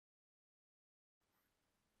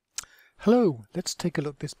Hello, let's take a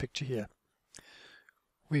look at this picture here.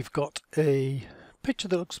 We've got a picture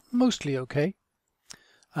that looks mostly okay,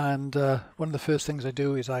 and one of the first things I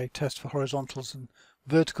do is I test for horizontals and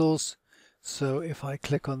verticals. So if I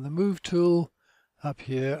click on the move tool up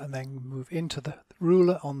here and then move into the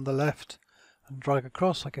ruler on the left and drag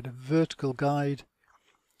across, I get a vertical guide,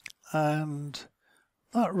 and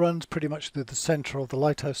that runs pretty much through the center of the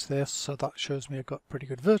lighthouse there, so that shows me I've got pretty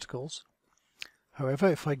good verticals. However,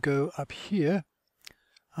 if I go up here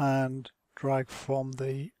and drag from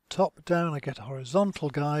the top down, I get a horizontal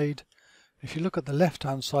guide. If you look at the left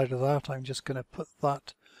hand side of that, I'm just going to put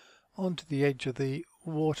that onto the edge of the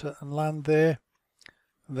water and land there.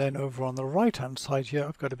 And then over on the right hand side here,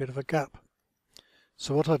 I've got a bit of a gap.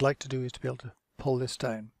 So what I'd like to do is to be able to pull this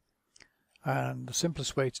down. And the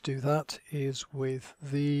simplest way to do that is with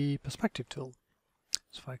the perspective tool.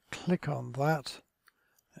 So if I click on that,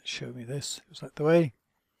 let's show me this, goes out the way.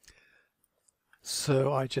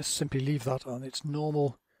 So I just simply leave that on its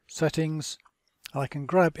normal settings. I can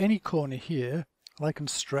grab any corner here and I can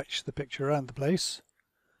stretch the picture around the place.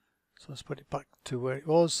 So let's put it back to where it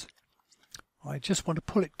was. I just want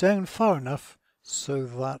to pull it down far enough so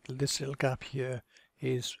that this little gap here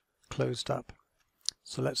is closed up.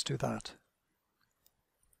 So let's do that.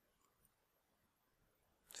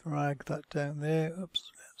 Drag that down there.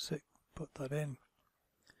 Oops, that's it. Put that in.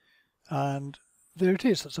 And there it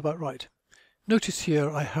is, that's about right. Notice here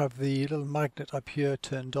I have the little magnet up here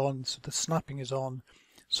turned on, so the snapping is on,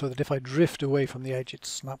 so that if I drift away from the edge it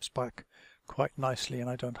snaps back quite nicely and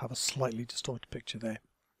I don't have a slightly distorted picture there.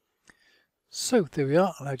 So there we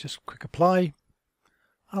are, and I just click apply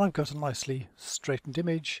and I've got a nicely straightened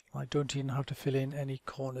image. I don't even have to fill in any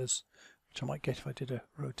corners, which I might get if I did a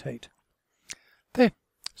rotate. There,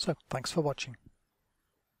 so thanks for watching.